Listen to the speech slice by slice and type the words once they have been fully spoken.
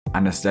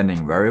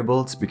Understanding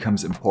variables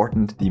becomes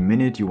important the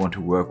minute you want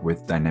to work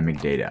with dynamic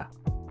data.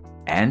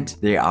 And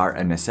they are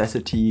a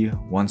necessity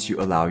once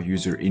you allow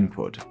user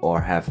input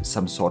or have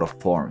some sort of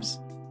forms.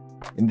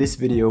 In this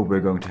video, we're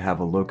going to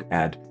have a look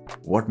at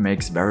what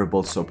makes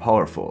variables so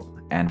powerful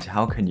and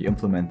how can you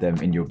implement them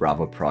in your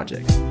Bravo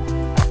project.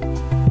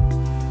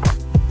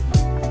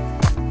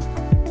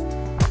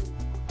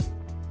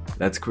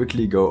 Let's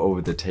quickly go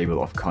over the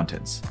table of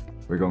contents.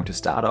 We're going to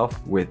start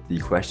off with the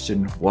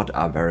question, what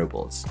are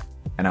variables?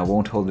 And I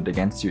won't hold it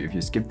against you if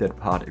you skip that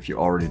part if you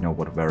already know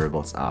what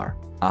variables are.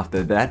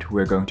 After that,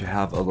 we're going to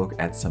have a look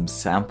at some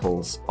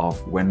samples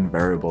of when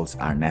variables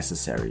are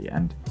necessary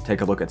and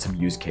take a look at some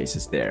use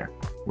cases there.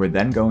 We're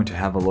then going to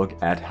have a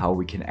look at how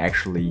we can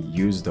actually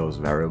use those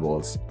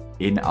variables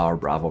in our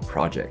Bravo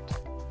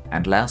project.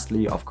 And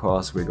lastly, of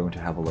course, we're going to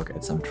have a look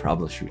at some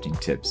troubleshooting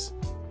tips.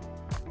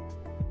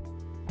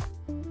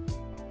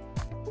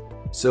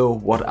 So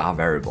what are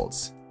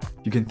variables?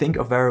 You can think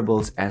of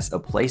variables as a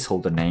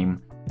placeholder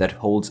name that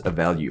holds a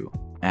value.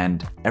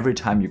 And every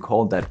time you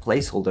call that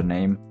placeholder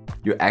name,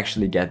 you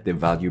actually get the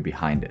value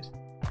behind it.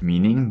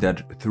 Meaning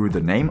that through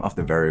the name of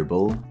the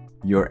variable,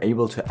 you're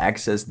able to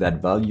access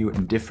that value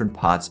in different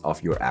parts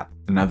of your app.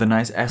 Another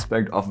nice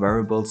aspect of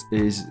variables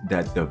is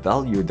that the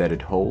value that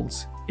it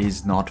holds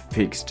is not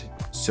fixed.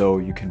 So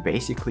you can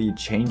basically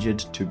change it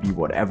to be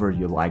whatever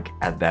you like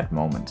at that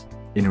moment.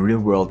 In a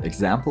real-world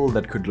example,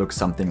 that could look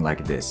something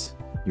like this.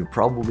 You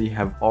probably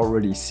have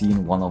already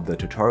seen one of the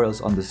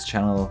tutorials on this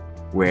channel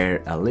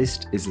where a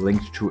list is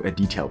linked to a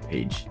detail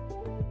page.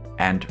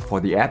 And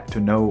for the app to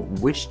know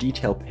which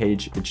detail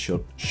page it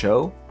should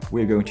show,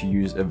 we're going to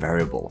use a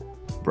variable.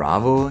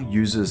 Bravo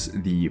uses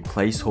the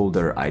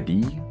placeholder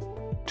ID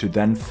to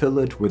then fill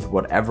it with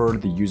whatever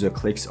the user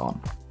clicks on.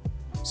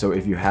 So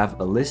if you have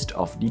a list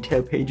of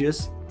detail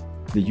pages,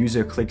 the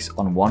user clicks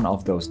on one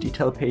of those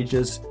detail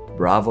pages,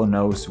 Bravo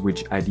knows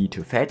which ID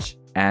to fetch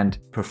and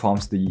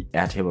performs the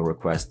Airtable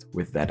request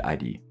with that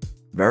ID.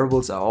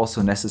 Variables are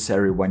also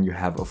necessary when you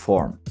have a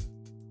form.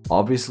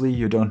 Obviously,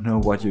 you don't know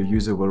what your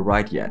user will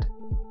write yet.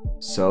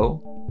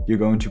 So, you're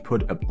going to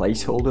put a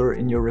placeholder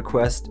in your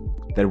request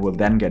that will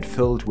then get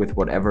filled with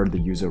whatever the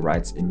user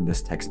writes in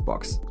this text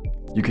box.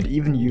 You could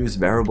even use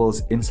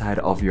variables inside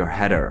of your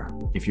header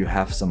if you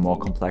have some more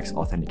complex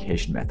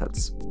authentication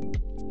methods.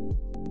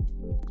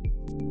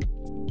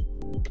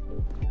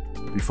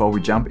 Before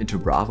we jump into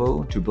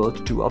Bravo to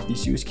build two of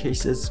these use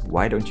cases,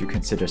 why don't you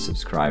consider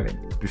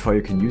subscribing? Before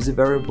you can use a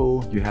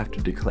variable, you have to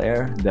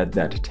declare that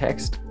that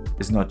text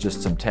is not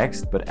just some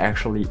text, but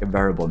actually a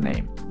variable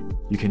name.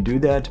 You can do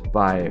that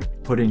by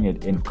putting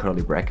it in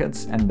curly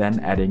brackets and then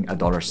adding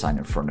a $sign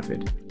in front of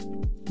it.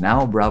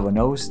 Now Bravo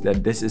knows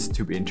that this is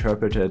to be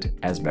interpreted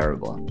as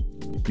variable.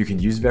 You can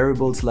use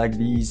variables like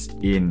these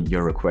in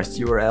your request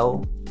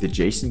URL, the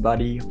JSON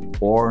body,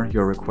 or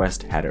your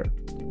request header.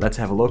 Let's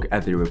have a look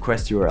at the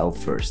request URL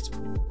first.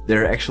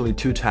 There are actually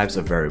two types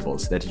of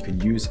variables that you can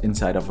use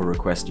inside of a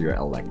request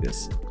URL like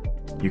this.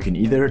 You can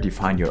either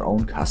define your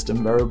own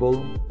custom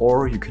variable,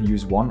 or you can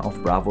use one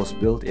of Bravo's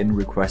built-in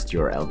request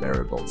URL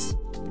variables.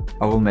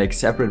 I will make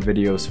separate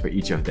videos for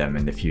each of them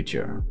in the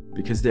future,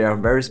 because they are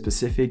very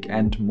specific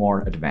and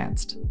more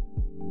advanced.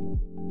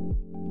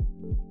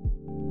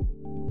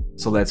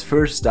 So let's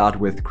first start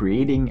with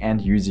creating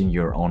and using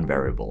your own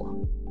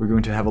variable. We're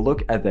going to have a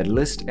look at that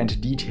list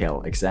and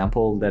detail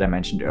example that I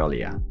mentioned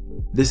earlier.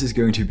 This is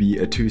going to be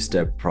a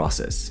two-step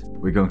process.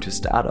 We're going to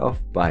start off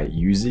by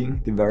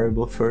using the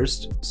variable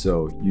first,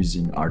 so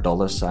using our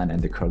 $sign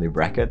and the curly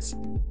brackets,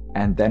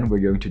 and then we're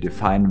going to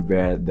define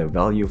where the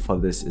value for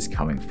this is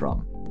coming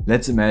from.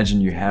 Let's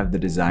imagine you have the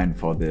design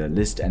for the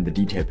list and the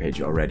detail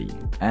page already.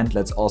 And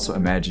let's also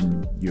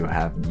imagine you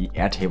have the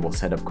Airtable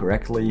set up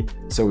correctly,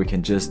 so we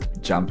can just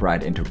jump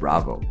right into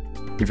Bravo.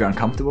 If you're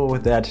uncomfortable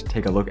with that,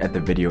 take a look at the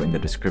video in the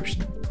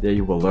description. There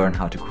you will learn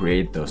how to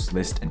create those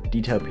list and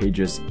detail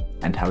pages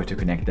and how to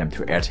connect them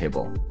to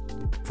Airtable.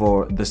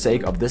 For the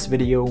sake of this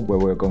video, where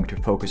we're going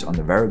to focus on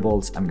the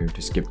variables, I'm going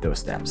to skip those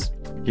steps.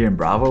 Here in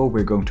Bravo,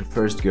 we're going to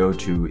first go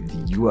to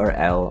the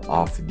URL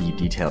of the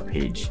detail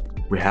page.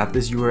 We have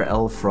this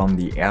URL from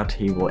the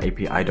Airtable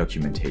API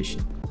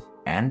documentation.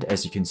 And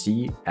as you can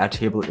see,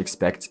 Airtable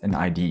expects an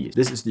ID.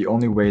 This is the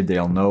only way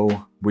they'll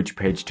know which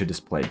page to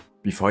display.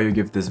 Before you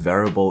give this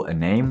variable a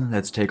name,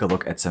 let's take a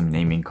look at some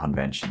naming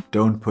convention.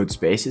 Don't put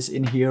spaces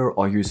in here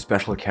or use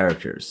special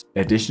characters.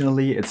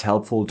 Additionally, it's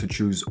helpful to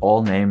choose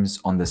all names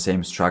on the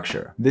same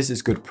structure. This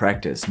is good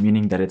practice,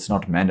 meaning that it's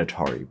not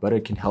mandatory, but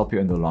it can help you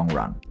in the long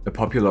run. A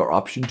popular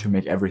option to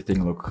make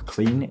everything look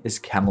clean is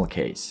camel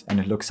case, and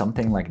it looks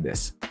something like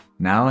this.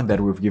 Now that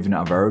we've given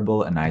our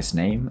variable a nice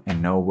name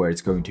and know where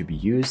it's going to be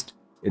used,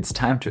 it's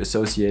time to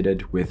associate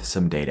it with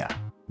some data.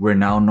 We're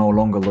now no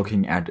longer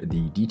looking at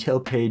the detail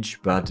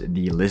page, but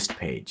the list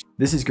page.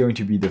 This is going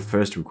to be the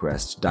first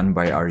request done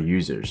by our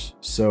users,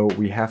 so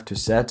we have to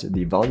set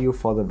the value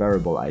for the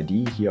variable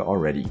ID here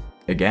already.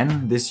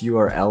 Again, this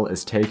URL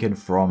is taken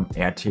from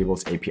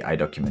Airtable's API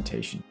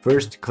documentation.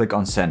 First, click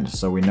on Send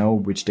so we know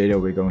which data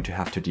we're going to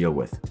have to deal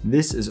with.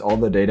 This is all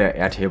the data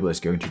Airtable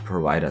is going to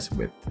provide us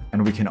with,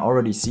 and we can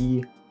already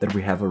see that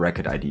we have a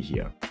record ID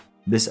here.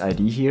 This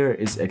ID here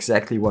is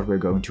exactly what we're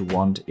going to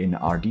want in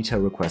our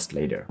detail request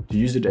later. To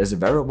use it as a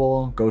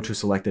variable, go to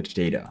Selected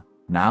Data.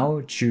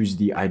 Now choose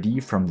the ID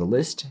from the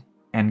list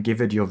and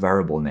give it your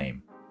variable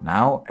name.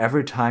 Now,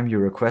 every time you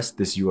request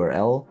this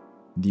URL,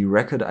 the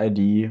record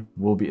ID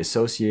will be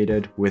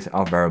associated with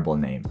our variable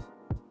name.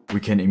 We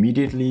can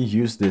immediately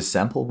use this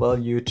sample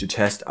value to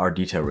test our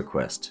detail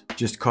request.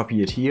 Just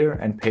copy it here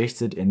and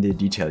paste it in the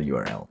detail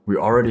URL. We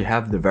already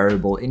have the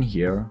variable in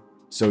here,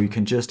 so you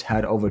can just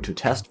head over to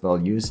test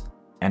values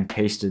and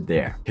paste it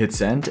there. Hit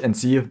send and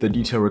see if the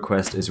detail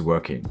request is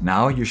working.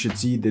 Now you should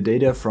see the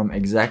data from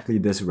exactly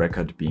this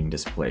record being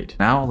displayed.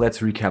 Now let's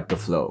recap the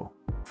flow.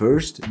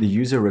 First, the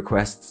user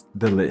requests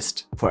the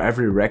list. For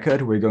every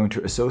record, we're going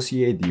to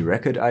associate the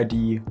record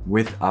ID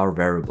with our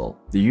variable.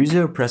 The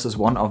user presses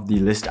one of the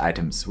list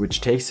items,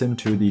 which takes him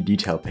to the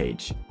detail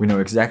page. We know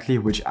exactly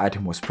which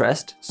item was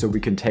pressed, so we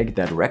can take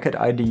that record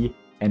ID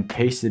and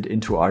paste it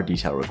into our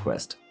detail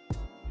request.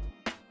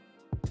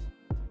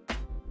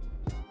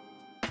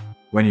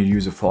 When you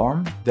use a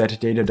form, that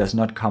data does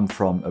not come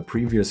from a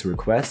previous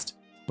request,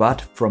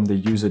 but from the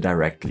user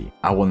directly.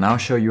 I will now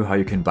show you how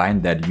you can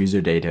bind that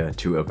user data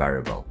to a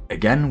variable.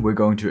 Again, we're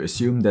going to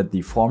assume that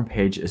the form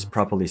page is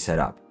properly set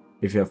up.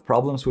 If you have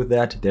problems with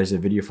that, there's a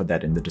video for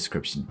that in the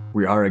description.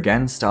 We are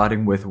again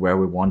starting with where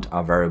we want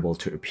our variable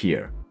to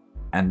appear,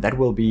 and that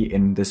will be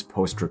in this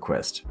post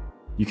request.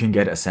 You can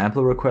get a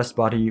sample request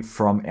body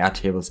from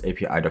Airtable's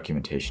API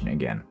documentation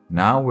again.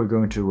 Now we're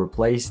going to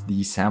replace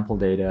the sample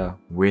data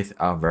with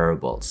our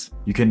variables.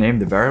 You can name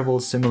the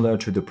variables similar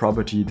to the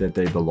property that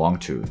they belong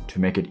to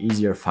make it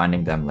easier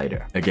finding them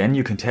later. Again,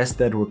 you can test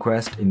that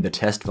request in the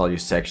test value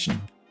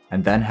section,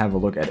 and then have a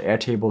look at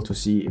Airtable to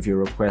see if your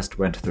request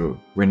went through.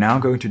 We're now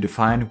going to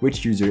define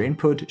which user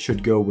input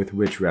should go with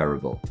which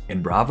variable.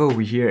 In Bravo,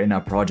 we're here in our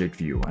project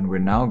view, and we're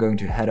now going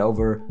to head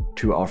over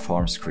to our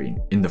form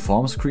screen. In the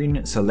form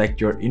screen,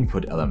 select your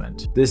input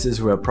element. This is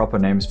where proper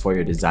names for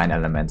your design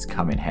elements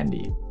come in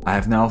handy. I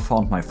have now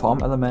found my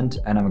form element,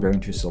 and I'm going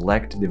to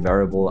select the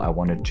variable I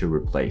wanted to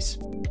replace.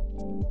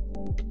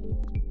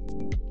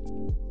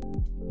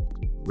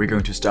 We're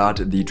going to start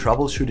the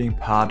troubleshooting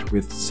part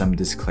with some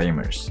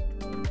disclaimers.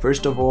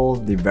 First of all,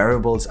 the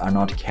variables are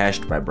not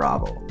cached by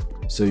Bravo,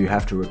 so you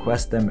have to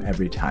request them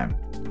every time.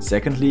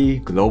 Secondly,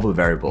 global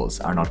variables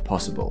are not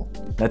possible.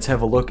 Let's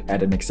have a look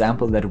at an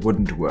example that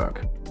wouldn't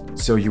work.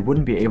 So you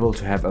wouldn't be able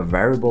to have a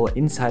variable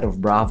inside of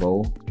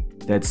Bravo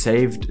that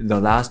saved the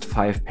last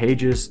 5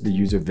 pages the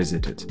user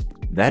visited.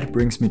 That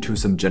brings me to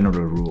some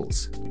general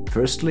rules.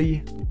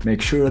 Firstly,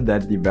 make sure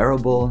that the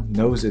variable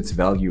knows its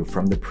value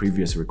from the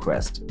previous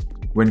request.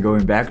 When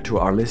going back to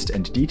our list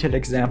and detail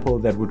example,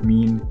 that would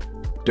mean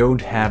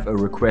don't have a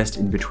request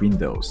in between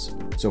those.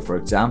 So for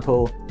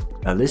example,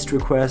 a list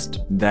request,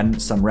 then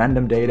some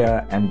random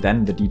data, and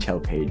then the detail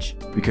page,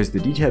 because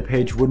the detail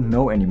page wouldn't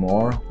know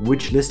anymore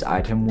which list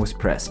item was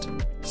pressed.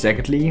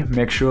 Secondly,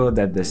 make sure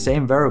that the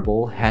same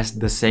variable has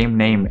the same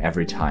name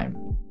every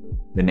time.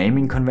 The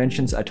naming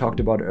conventions I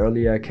talked about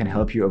earlier can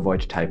help you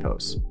avoid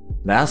typos.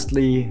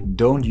 Lastly,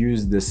 don't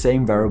use the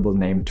same variable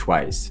name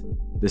twice.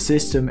 The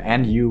system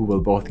and you will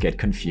both get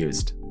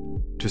confused.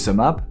 To sum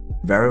up,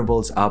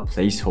 variables are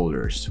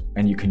placeholders,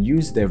 and you can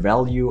use their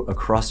value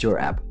across your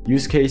app.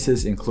 Use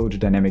cases include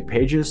dynamic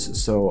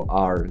pages, so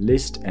our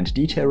list and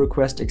detail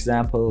request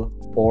example,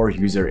 or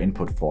user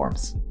input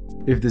forms.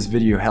 If this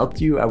video helped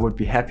you, I would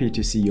be happy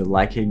to see you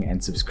liking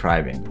and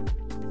subscribing.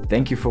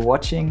 Thank you for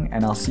watching,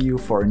 and I'll see you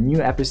for a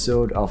new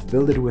episode of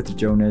Build It with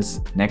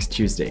Jonas next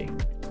Tuesday.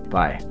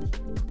 Bye.